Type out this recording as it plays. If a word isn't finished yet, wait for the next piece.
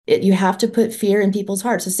You have to put fear in people's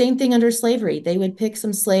hearts. The same thing under slavery. They would pick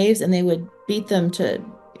some slaves and they would beat them to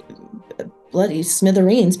bloody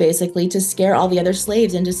smithereens, basically, to scare all the other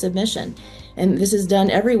slaves into submission. And this is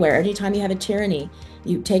done everywhere. Anytime you have a tyranny,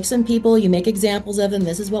 you take some people, you make examples of them.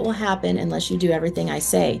 This is what will happen unless you do everything I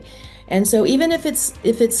say. And so even if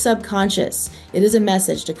it's subconscious, it is a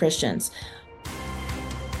message to Christians.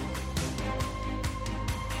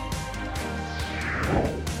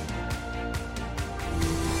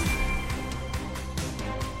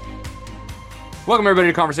 Welcome, everybody,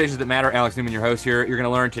 to Conversations That Matter. Alex Newman, your host here. You're going to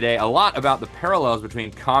learn today a lot about the parallels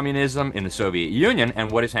between communism in the Soviet Union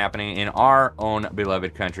and what is happening in our own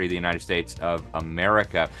beloved country, the United States of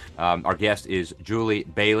America. Our guest is Julie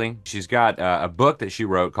Behling. She's got a book that she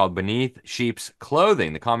wrote called Beneath Sheep's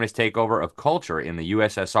Clothing, the Communist Takeover of Culture in the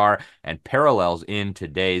USSR and Parallels in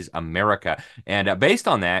Today's America. And based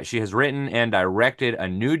on that, she has written and directed a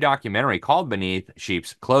new documentary called Beneath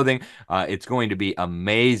Sheep's Clothing. It's going to be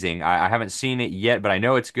amazing. I haven't seen it yet, but I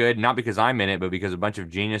know it's good, not because I'm in it, but because a bunch of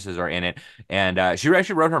geniuses are in it. And she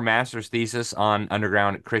actually wrote her master's thesis on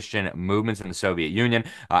underground Christian movements in the Soviet Union,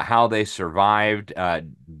 how they survived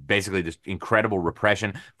basically this incredible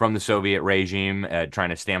repression from the Soviet regime, trying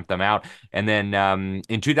to stamp them out. And then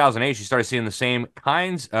in 2008, she started seeing the same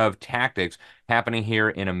kinds of tactics happening here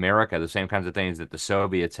in America, the same kinds of things that the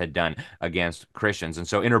Soviets had done against Christians. And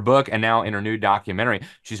so in her book and now in her new documentary,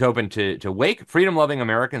 she's hoping to wake freedom-loving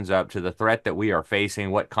Americans up to the threat that we are facing,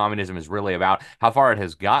 what communism is really about, how far it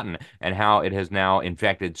has gotten, and how it has now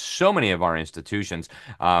infected so many of our institutions.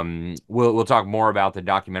 We'll talk more about the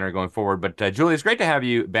documentary going forward. But Julie, it's great to have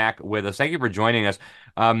you back with us. Thank you for joining us.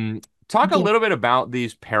 Talk Thank a you. little bit about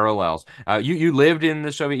these parallels. You lived in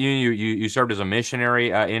the Soviet Union. You served as a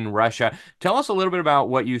missionary in Russia. Tell us a little bit about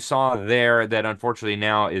what you saw there that unfortunately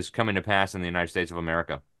now is coming to pass in the United States of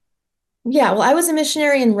America. Yeah, well, I was a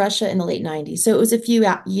missionary in Russia in the late 90s. So it was a few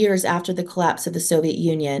years after the collapse of the Soviet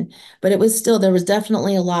Union, but it was still, there was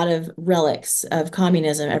definitely a lot of relics of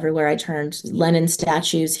communism everywhere I turned. Lenin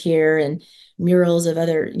statues here and murals of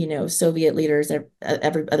other, Soviet leaders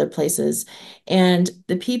every other places. And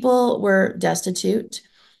the people were destitute.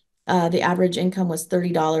 The average income was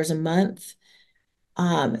 $30 a month.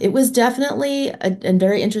 It was definitely a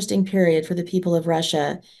very interesting period for the people of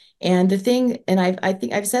Russia. And the thing, and I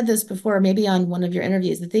think I've said this before, maybe on one of your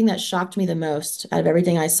interviews, the thing that shocked me the most out of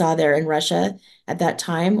everything I saw there in Russia at that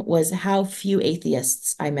time was how few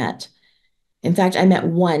atheists I met. In fact, I met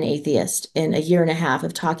one atheist in a year and a half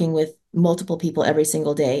of talking with multiple people every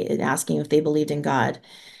single day and asking if they believed in God.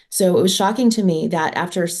 So it was shocking to me that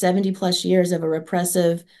after 70 plus years of a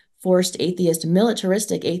repressive, forced atheist,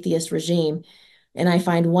 militaristic atheist regime, and I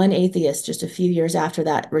find one atheist just a few years after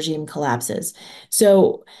that regime collapses.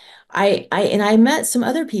 So I met some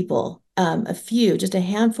other people, just a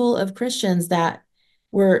handful of Christians that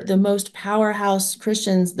were the most powerhouse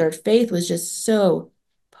Christians. Their faith was just so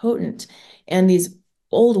potent. And these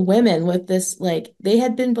old women with this, like, they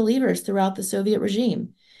had been believers throughout the Soviet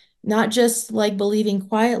regime, not just like believing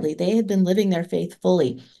quietly. They had been living their faith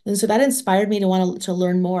fully. And so that inspired me to want to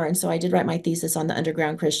learn more. And so I did write my thesis on the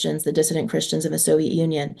underground Christians, the dissident Christians in the Soviet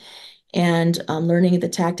Union, and learning the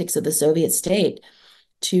tactics of the Soviet state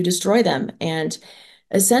to destroy them. And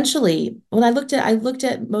essentially, when I looked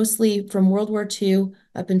at mostly from World War II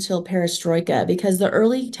up until Perestroika, because the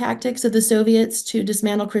early tactics of the Soviets to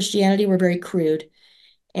dismantle Christianity were very crude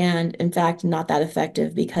and in fact not that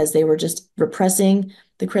effective because they were just repressing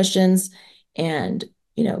the Christians and,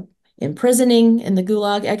 imprisoning in the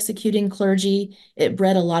gulag, executing clergy. It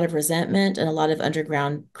bred a lot of resentment and a lot of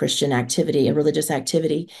underground Christian activity and religious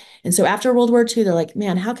activity. And so after World War II, they're like,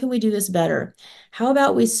 man, how can we do this better? How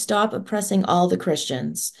about we stop oppressing all the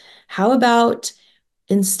Christians? How about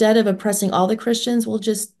instead of oppressing all the Christians, we'll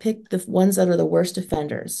just pick the ones that are the worst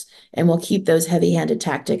offenders and we'll keep those heavy-handed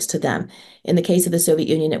tactics to them. In the case of the Soviet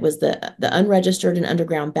Union, it was the unregistered and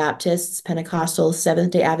underground Baptists, Pentecostals,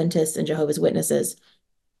 Seventh-day Adventists, and Jehovah's Witnesses.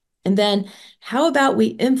 And then how about we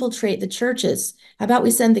infiltrate the churches? How about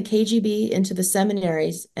we send the KGB into the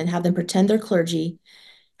seminaries and have them pretend they're clergy?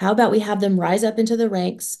 How about we have them rise up into the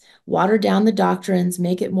ranks, water down the doctrines,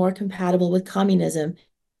 make it more compatible with communism,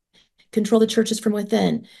 control the churches from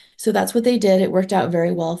within? So that's what they did. It worked out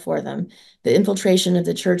very well for them. The infiltration of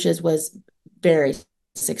the churches was very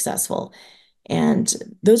successful. And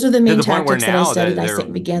those are the To main the point where tactics that I now studied. that I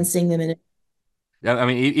they're began seeing them in. I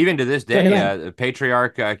mean, even to this Go day, ahead.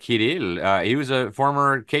 Patriarch Kirill, he was a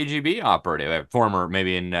former KGB operative, former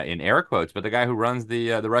maybe in air quotes, but the guy who runs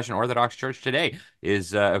the Russian Orthodox Church today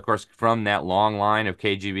is, of course, from that long line of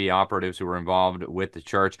KGB operatives who were involved with the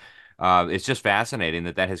church. It's just fascinating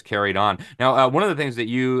that that has carried on. Now, one of the things that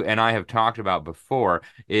you and I have talked about before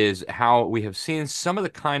is how we have seen some of the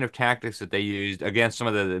kind of tactics that they used against some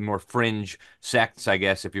of the more fringe sects, I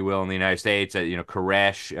guess, if you will, in the United States.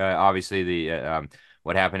 Koresh, obviously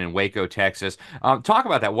what happened in Waco, Texas. Talk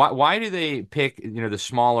about that. Why do they pick, the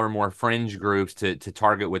smaller, more fringe groups to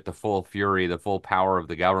target with the full fury, the full power of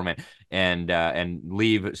the government, and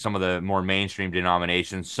leave some of the more mainstream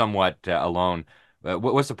denominations somewhat alone?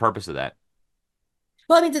 What's the purpose of that?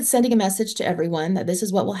 Well, I mean, it's sending a message to everyone that this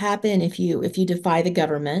is what will happen if you defy the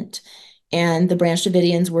government. And the Branch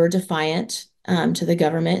Davidians were defiant to the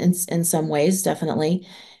government in some ways, definitely.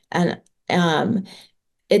 And um,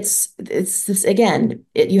 it's this again,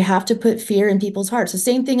 you have to put fear in people's hearts. The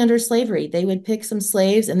same thing under slavery. They would pick some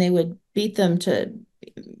slaves and they would beat them to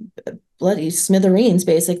bloody smithereens,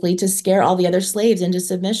 basically, to scare all the other slaves into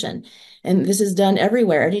submission. And this is done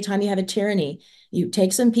everywhere. Anytime you have a tyranny, you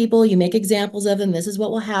take some people, you make examples of them. This is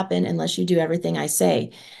what will happen unless you do everything I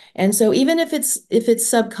say. And so even if it's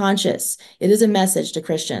subconscious, it is a message to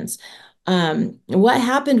Christians. What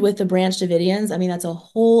happened with the Branch Davidians? I mean, that's a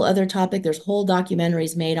whole other topic. There's whole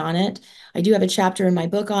documentaries made on it. I do have a chapter in my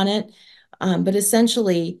book on it. But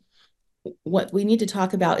essentially, what we need to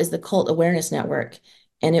talk about is the Cult Awareness Network.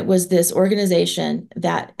 And it was this organization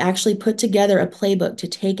that actually put together a playbook to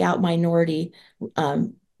take out minority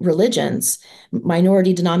religions,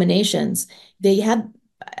 minority denominations. They had,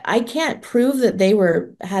 I can't prove that they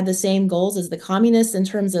had the same goals as the communists in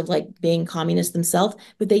terms of like being communists themselves,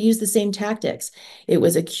 but they used the same tactics. It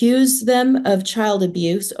was accuse them of child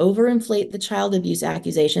abuse, overinflate the child abuse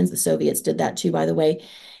accusations. The Soviets did that too, by the way,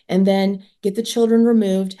 and then get the children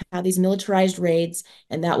removed, have these militarized raids,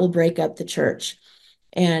 and that will break up the church.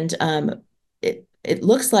 And it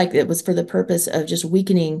looks like it was for the purpose of just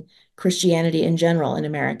weakening Christianity in general in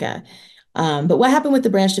America. But what happened with the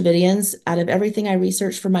Branch Davidians, out of everything I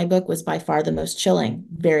researched for my book, was by far the most chilling,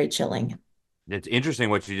 very chilling. It's interesting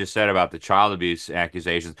what you just said about the child abuse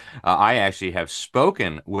accusations. I actually have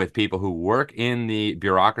spoken with people who work in the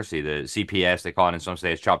bureaucracy, the CPS, they call it in some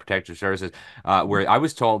states, Child Protective Services, where I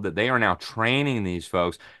was told that they are now training these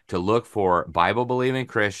folks to look for Bible-believing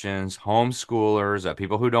Christians, homeschoolers,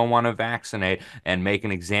 people who don't want to vaccinate, and make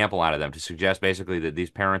an example out of them to suggest basically that these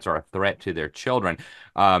parents are a threat to their children.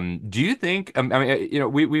 Do you think, I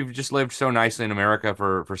mean, we've just lived so nicely in America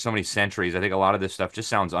for so many centuries. I think a lot of this stuff just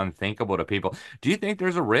sounds unthinkable to people. Do you think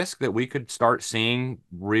there's a risk that we could start seeing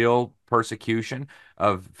real persecution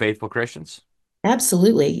of faithful Christians?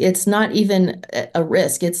 Absolutely. It's not even a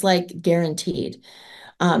risk, it's like guaranteed.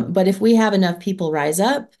 But if we have enough people rise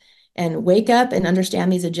up and wake up and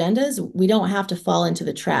understand these agendas, we don't have to fall into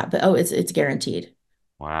the trap. But oh, it's guaranteed.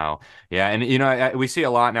 Wow. Yeah. And, we see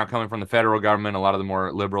a lot now coming from the federal government, a lot of the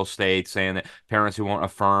more liberal states saying that parents who won't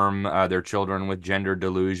affirm their children with gender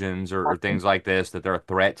delusions or things like this, that they're a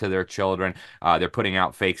threat to their children. They're putting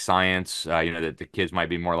out fake science, that the kids might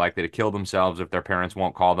be more likely to kill themselves if their parents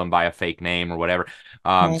won't call them by a fake name or whatever.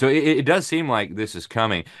 Right. So it does seem like this is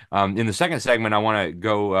coming. In the second segment, I want to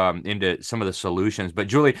go into some of the solutions. But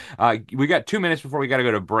Julie, we got 2 minutes before we got to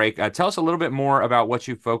go to break. Tell us a little bit more about what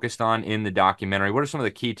you focused on in the documentary. What are some of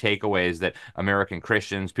the key takeaways that American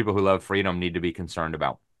Christians, people who love freedom, need to be concerned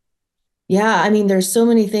about? Yeah, I mean, there's so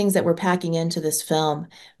many things that we're packing into this film,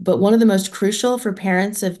 but one of the most crucial for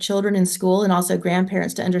parents of children in school and also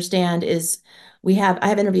grandparents to understand is I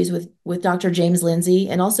have interviews with Dr. James Lindsay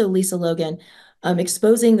and also Lisa Logan,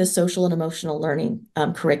 exposing the social and emotional learning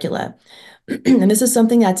curricula. And this is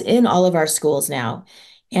something that's in all of our schools now.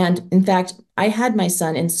 And in fact, I had my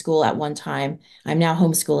son in school at one time. I'm now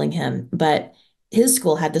homeschooling him, but his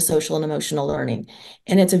school had the social and emotional learning.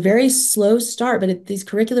 And it's a very slow start, but these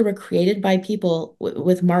curricula were created by people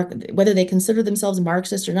with whether they consider themselves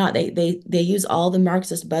Marxist or not. They use all the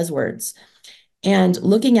Marxist buzzwords. And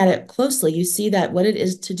looking at it closely, you see that what it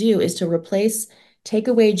is to do is to take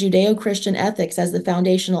away Judeo-Christian ethics as the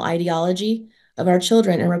foundational ideology of our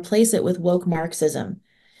children and replace it with woke Marxism.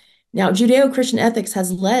 Now, Judeo-Christian ethics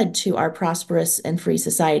has led to our prosperous and free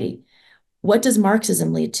society. What does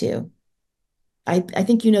Marxism lead to? I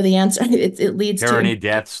think you know the answer. It leads to Tyranny,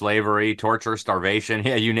 death, slavery, torture, starvation.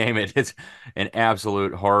 Yeah, you name it. It's an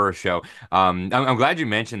absolute horror show. I'm glad you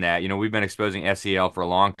mentioned that. We've been exposing SEL for a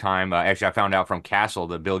long time. Actually, I found out from Castle,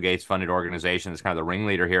 the Bill Gates funded organization that's kind of the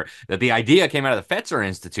ringleader here, that the idea came out of the Fetzer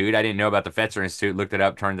Institute. I didn't know about the Fetzer Institute. Looked it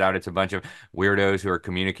up. Turns out it's a bunch of weirdos who are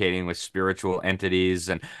communicating with spiritual entities.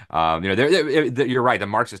 And, you're right. The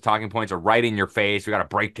Marxist talking points are right in your face. We got to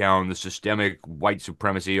break down the systemic white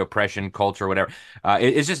supremacy, oppression, culture, whatever.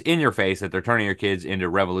 It's just in your face that they're turning your kids into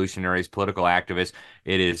revolutionaries, political activists.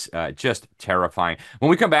 It is just terrifying. When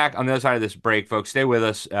we come back on the other side of this break, folks, stay with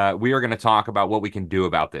us. We are going to talk about what we can do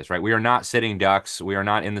about this, right? We are not sitting ducks. We are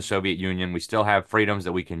not in the Soviet Union. We still have freedoms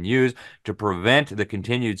that we can use to prevent the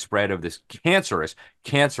continued spread of this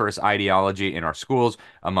cancerous ideology in our schools,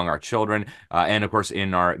 among our children, and of course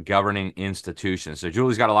in our governing institutions. So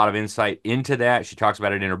Julie's got a lot of insight into that. She talks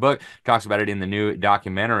about it in her book, talks about it in the new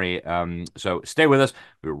documentary. So stay with us.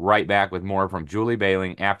 We're right back with more from Julie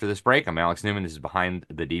Behling after this break. I'm Alex Newman. This is Behind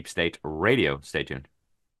the Deep State Radio. Stay tuned.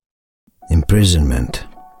 Imprisonment,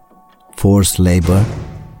 forced labor,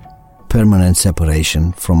 permanent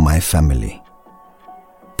separation from my family,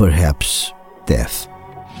 perhaps death.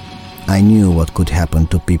 I knew what could happen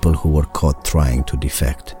to people who were caught trying to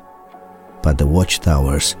defect, but the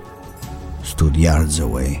watchtowers stood yards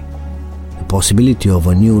away. The possibility of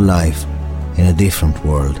a new life in a different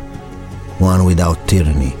world, one without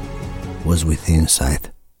tyranny, was within sight.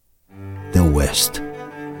 The West.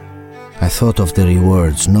 I thought of the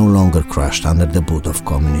rewards no longer crushed under the boot of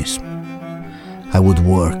communism. I would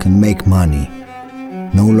work and make money,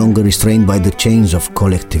 no longer restrained by the chains of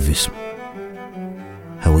collectivism.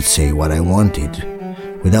 I would say what I wanted,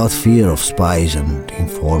 without fear of spies and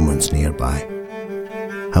informants nearby.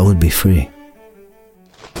 I would be free.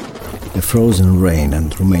 The frozen rain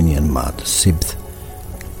and Romanian mud seeped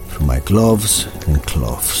through my gloves and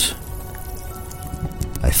cloths.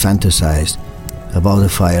 I fantasized about the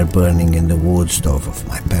fire burning in the wood stove of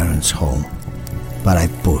my parents' home, but I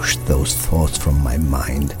pushed those thoughts from my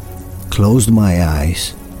mind, closed my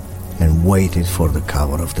eyes, and waited for the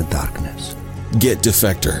cover of the darkness. Get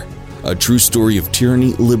Defector, a true story of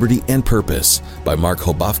tyranny, liberty, and purpose by Mark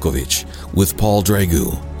Hobafkovich with Paul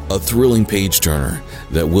Dragu, a thrilling page-turner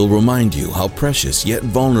that will remind you how precious yet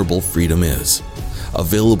vulnerable freedom is.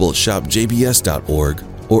 Available at shopjbs.org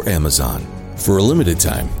or Amazon. For a limited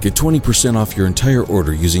time, get 20% off your entire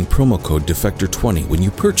order using promo code Defector20 when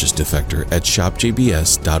you purchase Defector at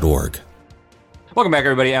shopjbs.org. Welcome back,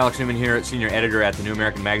 everybody. Alex Newman here, senior editor at the New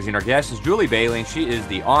American Magazine. Our guest is Julie Behling. She is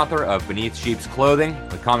the author of Beneath Sheep's Clothing,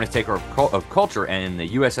 the communist takeover of culture and the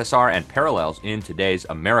USSR and parallels in today's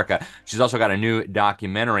America. She's also got a new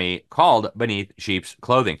documentary called Beneath Sheep's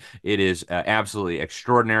Clothing. It is absolutely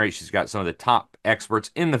extraordinary. She's got some of the top experts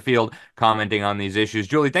in the field commenting on these issues.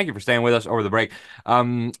 Julie, thank you for staying with us over the break.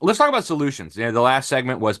 Let's talk about solutions. The last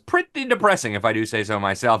segment was pretty depressing, if I do say so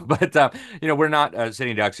myself, but we're not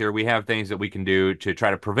sitting ducks here. We have things that we can do to try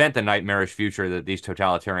to prevent the nightmarish future that these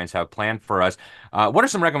totalitarians have planned for us. What are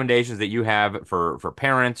some recommendations that you have for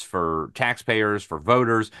parents, for taxpayers, for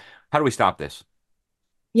voters? How do we stop this?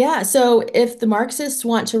 Yeah, so if the Marxists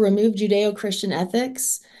want to remove Judeo-Christian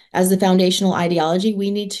ethics as the foundational ideology, we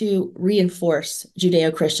need to reinforce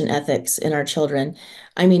Judeo-Christian ethics in our children.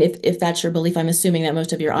 I mean, if that's your belief, I'm assuming that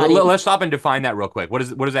most of your audience. Let's stop and define that real quick. What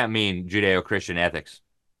does that mean, Judeo-Christian ethics?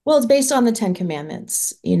 Well, it's based on the Ten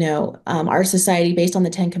Commandments. Our society, based on the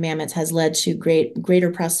Ten Commandments, has led to greater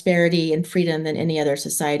prosperity and freedom than any other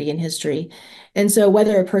society in history. And so,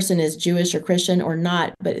 whether a person is Jewish or Christian or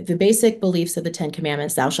not, but the basic beliefs of the Ten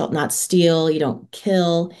Commandments: thou shalt not steal, you don't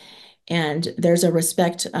kill, and there's a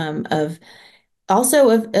respect of also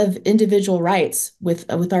of individual rights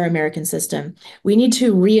with our American system. We need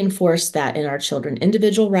to reinforce that in our children.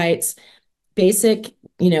 Individual rights, basic,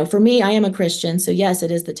 for me, I am a Christian, so yes,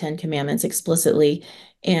 it is the Ten Commandments explicitly,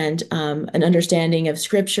 and an understanding of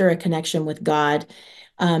Scripture, a connection with God,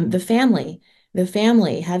 the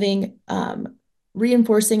family, having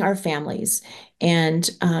reinforcing our families, and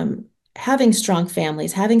having strong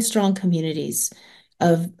families, having strong communities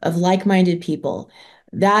of like-minded people.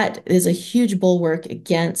 That is a huge bulwark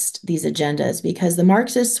against these agendas because the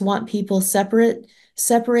Marxists want people separate,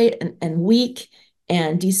 and weak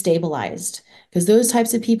and destabilized, because those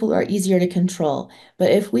types of people are easier to control.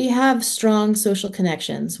 But if we have strong social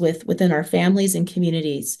connections within our families and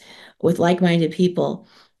communities with like-minded people,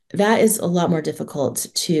 that is a lot more difficult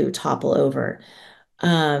to topple over.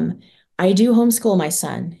 Um, I do homeschool my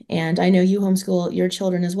son, and I know you homeschool your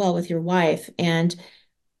children as well with your wife, and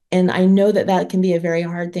I know that that can be a very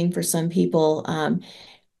hard thing for some people.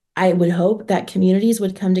 I would hope that communities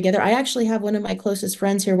would come together. I actually have one of my closest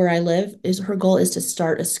friends here where I live, is her goal is to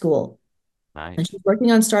start a school. And Nice. she's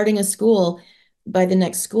working on starting a school by the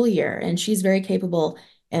next school year. And she's very capable,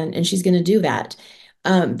 and she's going to do that.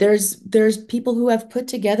 There's people who have put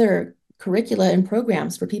together curricula and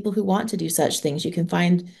programs for people who want to do such things. You can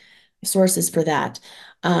find sources for that.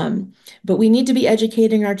 But we need to be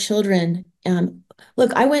educating our children.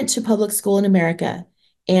 Look, I went to public school in America,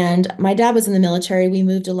 And my dad was in the military. We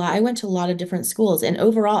moved a lot. I went to a lot of different schools, and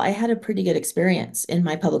overall, I had a pretty good experience in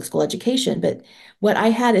my public school education. But what I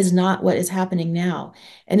had is not what is happening now.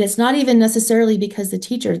 And it's not even necessarily because the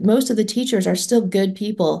teachers, most of the teachers are still good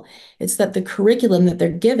people. It's that the curriculum that they're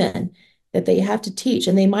given, that they have to teach,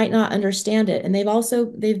 and they might not understand it. And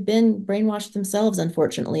they've been brainwashed themselves,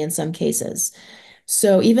 unfortunately, in some cases.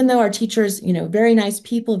 So even though our teachers, very nice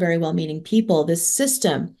people, very well-meaning people, this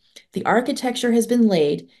system, the architecture has been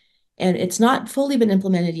laid and it's not fully been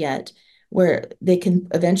implemented yet, where they can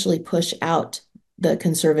eventually push out the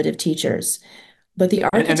conservative teachers. But the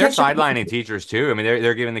And they're architecture, sidelining teachers too. I mean,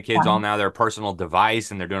 they're giving the kids all now their personal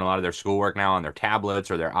device, and they're doing a lot of their schoolwork now on their tablets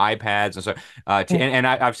or their iPads. And so,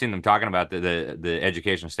 I've seen them talking about the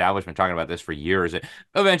education establishment talking about this for years. That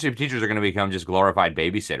eventually, teachers are going to become just glorified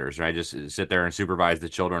babysitters, right? Just sit there and supervise the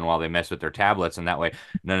children while they mess with their tablets, and that way,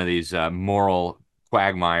 none of these moral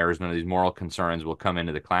quagmires, none of these moral concerns will come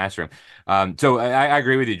into the classroom. So I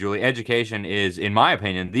agree with you, Julie. Education is, in my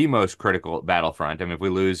opinion, the most critical battlefront. I mean, if we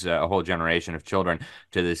lose a whole generation of children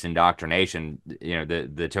to this indoctrination,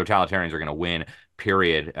 the totalitarians are going to win.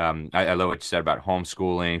 Period. I love what you said about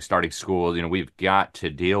homeschooling, starting schools. We've got to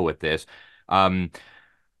deal with this. Um,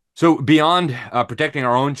 so beyond protecting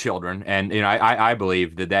our own children, and I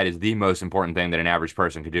believe that is the most important thing that an average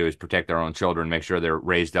person could do is protect their own children, make sure they're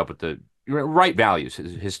raised up with the right values,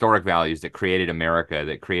 historic values that created America,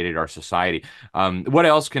 that created our society. What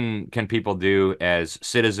else can people do as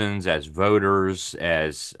citizens, as voters,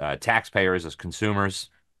 as taxpayers, as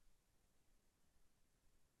consumers?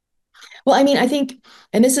 well, I mean, I think,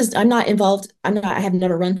 and this is, I'm not involved, I have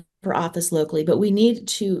never run for office locally, but we need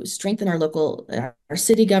to strengthen our local, our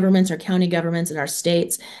city governments, our county governments, and our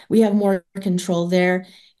states. We have more control there.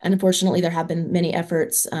 And unfortunately, there have been many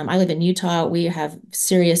efforts. I live in Utah. We have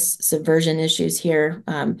serious subversion issues here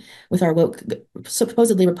with our woke,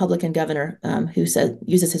 supposedly Republican governor who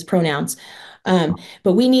uses his pronouns.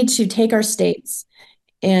 But we need to take our states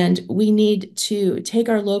and we need to take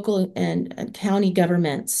our local and county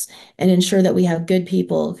governments and ensure that we have good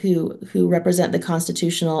people who represent the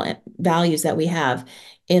constitutional values that we have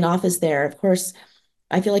in office there. Of course,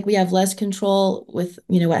 I feel like we have less control with,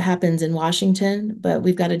 what happens in Washington, but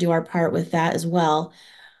we've got to do our part with that as well.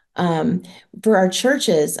 Um, for our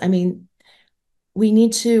churches, I mean,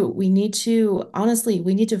 honestly,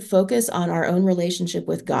 we need to focus on our own relationship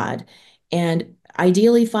with God and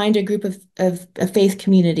ideally find a group of a faith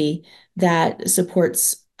community that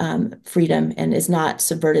supports freedom and is not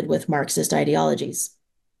subverted with Marxist ideologies.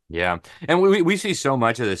 Yeah. And we see so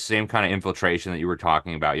much of the same kind of infiltration that you were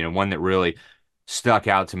talking about. One that really stuck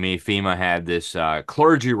out to me. FEMA had this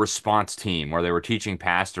clergy response team where they were teaching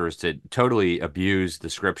pastors to totally abuse the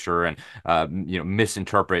scripture and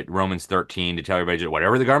misinterpret Romans 13 to tell everybody just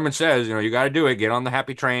whatever the government says, you got to do it. Get on the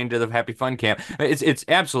happy train to the happy fun camp. It's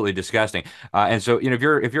absolutely disgusting. And so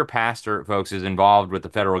if your pastor, folks, is involved with the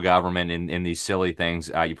federal government in these silly things,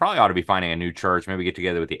 you probably ought to be finding a new church. Maybe get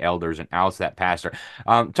together with the elders and oust that pastor.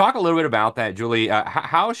 Talk a little bit about that, Julie.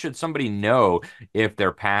 How should somebody know if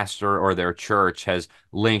their pastor or their church has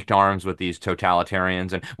linked arms with these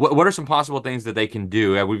totalitarians? And what are some possible things that they can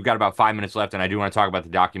do? We've got about 5 minutes left, and I do want to talk about the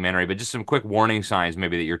documentary, but just some quick warning signs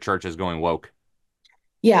maybe that your church is going woke.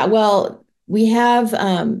 Yeah, well, we have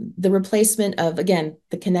the replacement of, again,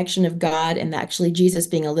 the connection of God and actually Jesus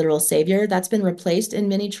being a literal savior. That's been replaced in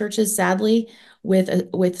many churches, sadly,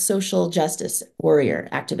 with social justice warrior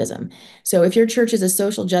activism. So if your church is a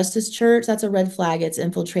social justice church, that's a red flag. It's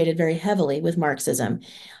infiltrated very heavily with Marxism.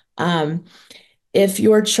 Um, if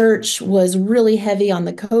your church was really heavy on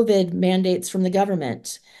the COVID mandates from the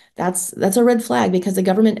government, that's a red flag because the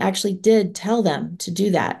government actually did tell them to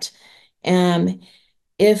do that. Um,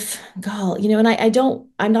 if God, and I don't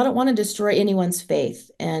want to destroy anyone's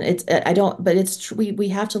faith, and it's I don't, but it's we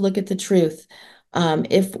have to look at the truth.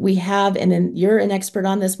 If we have, and then you're an expert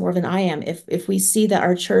on this more than I am, if we see that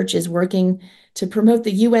our church is working to promote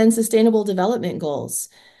the UN Sustainable Development Goals,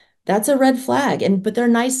 that's a red flag. And but they're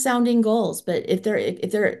nice sounding goals. But if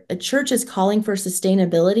they're a church is calling for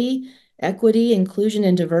sustainability, equity, inclusion,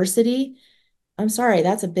 and diversity, I'm sorry,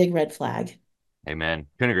 that's a big red flag. Amen.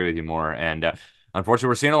 Couldn't agree with you more. And unfortunately,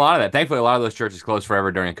 we're seeing a lot of that. Thankfully, a lot of those churches closed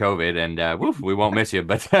forever during COVID, and woof, we won't miss you,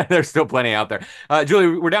 but there's still plenty out there.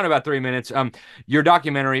 Julie, we're down to about 3 minutes. Your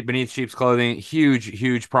documentary, Beneath Sheep's Clothing, huge,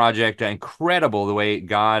 huge project. Incredible the way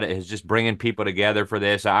God is just bringing people together for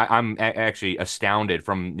this. I'm actually astounded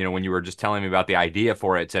from, when you were just telling me about the idea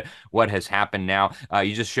for it to what has happened now.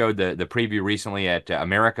 You just showed the preview recently at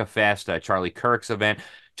America Fest, Charlie Kirk's event.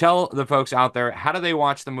 Tell the folks out there, how do they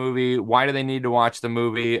watch the movie? Why do they need to watch the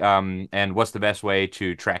movie? And what's the best way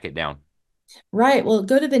to track it down? Right. Well,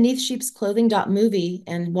 go to beneathsheepsclothing.movie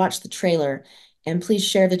and watch the trailer, and please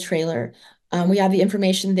share the trailer. We have the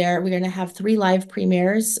information there. We're going to have 3 live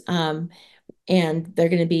premieres, and they're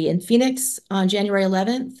going to be in Phoenix on January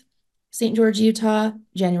 11th, St. George, Utah,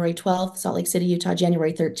 January 12th, Salt Lake City, Utah,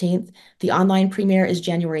 January 13th. The online premiere is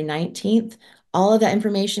January 19th. All of that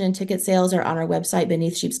information and ticket sales are on our website,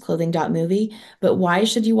 beneathsheepsclothing.movie. But why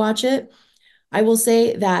should you watch it? I will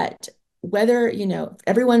say that whether,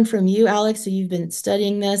 everyone from you, Alex, who you've been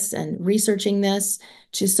studying this and researching this,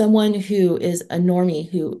 to someone who is a normie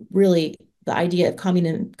who really the idea of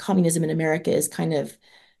communism in America is kind of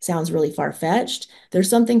sounds really far-fetched. There's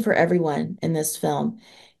something for everyone in this film.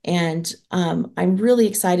 And I'm really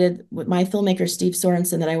excited with my filmmaker, Steve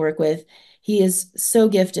Sorensen, that I work with. He is so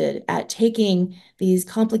gifted at taking these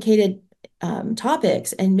complicated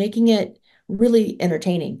topics and making it really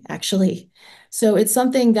entertaining, actually. So it's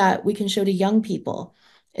something that we can show to young people.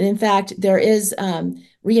 And in fact, there is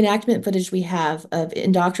reenactment footage we have of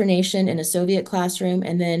indoctrination in a Soviet classroom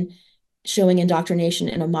and then showing indoctrination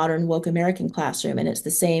in a modern woke American classroom. And it's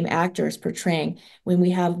the same actors portraying when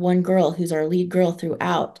we have one girl who's our lead girl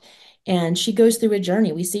throughout. And she goes through a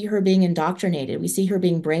journey. We see her being indoctrinated. We see her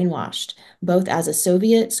being brainwashed, both as a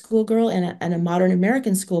Soviet schoolgirl and a modern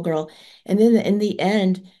American schoolgirl. And then in the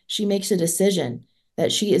end, she makes a decision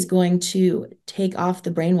that she is going to take off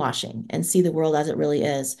the brainwashing and see the world as it really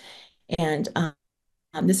is. And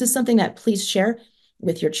this is something that please share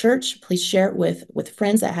with your church. Please share it with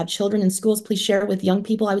friends that have children in schools. Please share it with young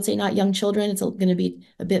people. I would say not young children. It's going to be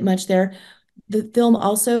a bit much there. The film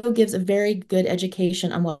also gives a very good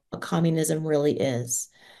education on what communism really is,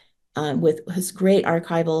 with his great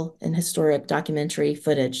archival and historic documentary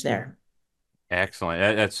footage there. Excellent.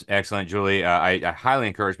 That's excellent, Julie. I highly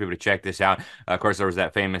encourage people to check this out. Of course, there was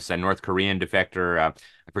that famous North Korean defector.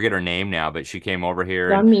 I forget her name now, but she came over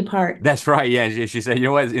here and Young Park. that's right. Yeah, she said, you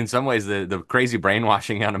know what? In some ways, the crazy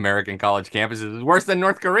brainwashing on American college campuses is worse than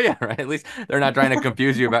North Korea, right? At least they're not trying to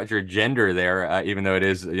confuse you about your gender there, even though it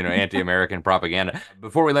is, anti-American propaganda.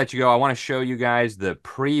 Before we let you go, I want to show you guys the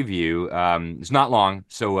preview. It's not long,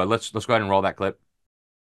 so let's go ahead and roll that clip.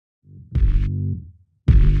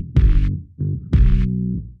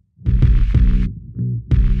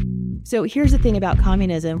 So here's the thing about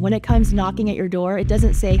communism. When it comes knocking at your door, it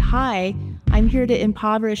doesn't say, "Hi, I'm here to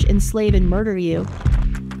impoverish, enslave, and murder you."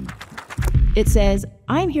 It says,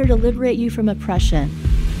 "I'm here to liberate you from oppression."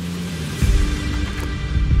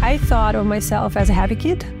 I thought of myself as a happy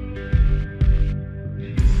kid.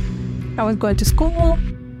 I was going to school.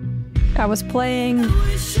 I was playing.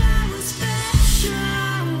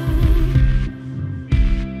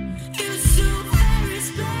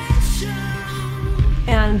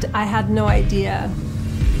 And I had no idea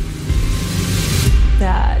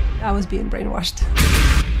that I was being brainwashed.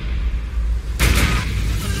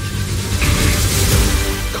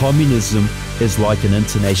 Communism is like an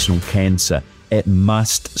international cancer. It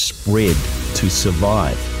must spread to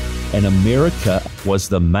survive. And America was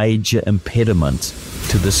the major impediment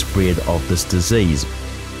to the spread of this disease.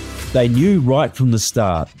 They knew right from the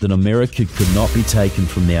start that America could not be taken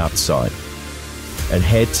from the outside. It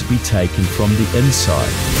had to be taken from the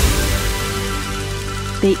inside.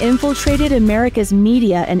 They infiltrated America's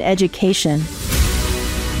media and education.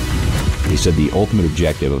 He said the ultimate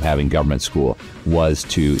objective of having government school was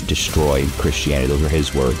to destroy Christianity. Those are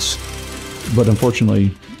his words. But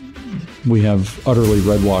unfortunately, we have utterly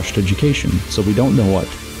red-washed education, so we don't know what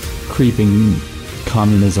creeping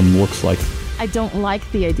communism looks like. I don't like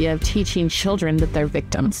the idea of teaching children that they're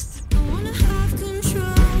victims.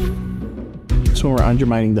 So we're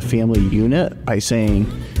undermining the family unit by saying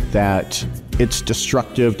that it's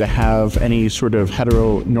destructive to have any sort of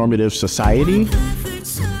heteronormative society.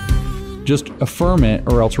 Just affirm it,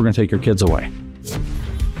 or else we're going to take your kids away.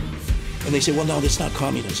 And they say, well, no, that's not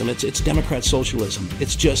communism. It's Democrat socialism.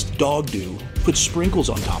 It's just dog do. Put sprinkles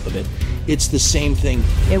on top of it. It's the same thing.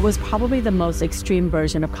 It was probably the most extreme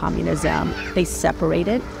version of communism. They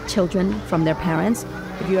separated children from their parents.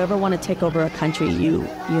 If you ever want to take over a country, you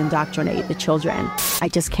indoctrinate the children. I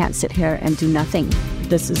just can't sit here and do nothing.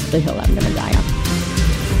 This is the hill I'm going to die on.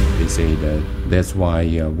 They say that that's why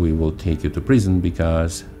we will take you to prison,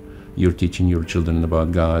 because you're teaching your children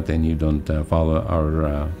about God and you don't follow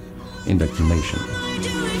our indoctrination.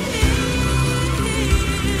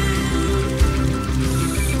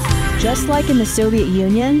 Just like in the Soviet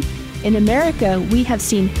Union, in America, we have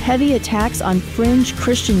seen heavy attacks on fringe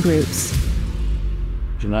Christian groups.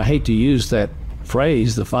 And I hate to use that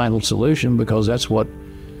phrase, the final solution, because that's what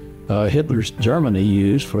Hitler's Germany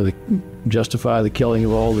used for justify the killing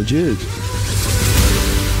of all the Jews.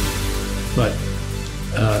 But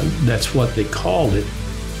That's what they called it.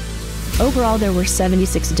 Overall, there were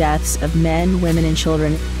 76 deaths of men, women, and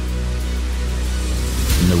children.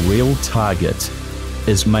 And the real target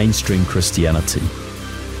is mainstream Christianity.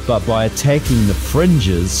 But by attacking the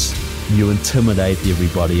fringes, you intimidate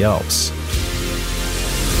everybody else.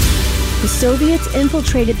 The Soviets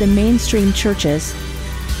infiltrated the mainstream churches.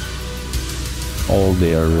 All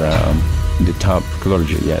their, the top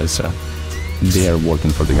clergy, yes, they are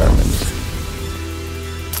working for the government.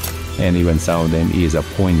 And even some of them is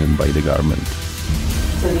appointed by the government.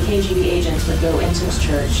 So the KGB agents would go into his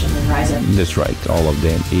church and then rise up. That's right, all of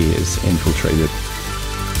them is infiltrated.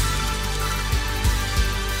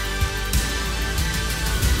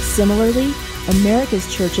 Similarly, America's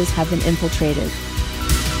churches have been infiltrated.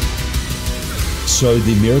 So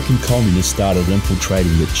the American communists started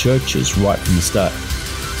infiltrating the churches right from the start.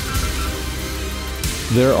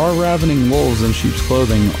 There are ravening wolves in sheep's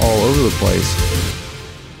clothing all over the place.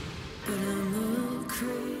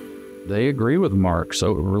 They agree with Marx.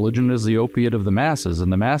 So religion is the opiate of the masses,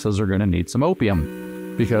 and the masses are going to need some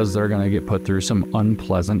opium because they're going to get put through some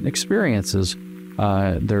unpleasant experiences.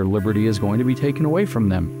 Their liberty is going to be taken away from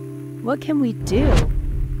them. What can we do?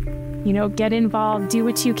 You know, get involved, do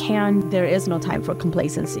what you can. There is no time for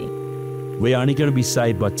complacency. We're only going to be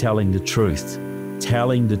saved by telling the truth.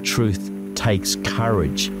 Telling the truth takes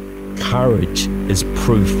courage. Courage is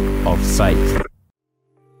proof of faith.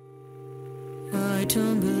 I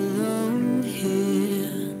don't belong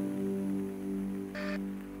here.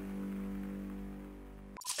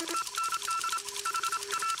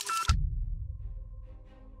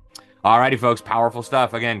 Alrighty, folks, powerful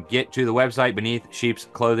stuff. Again, get to the website,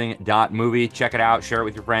 beneathsheepsclothing.movie. Check it out. Share it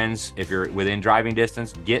with your friends. If you're within driving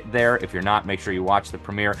distance, get there. If you're not, make sure you watch the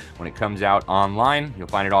premiere when it comes out online. You'll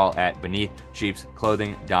find it all at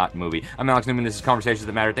beneathsheepsclothing.movie. I'm Alex Newman. This is Conversations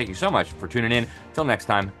That Matter. Thank you so much for tuning in. Till next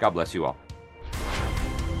time, God bless you all.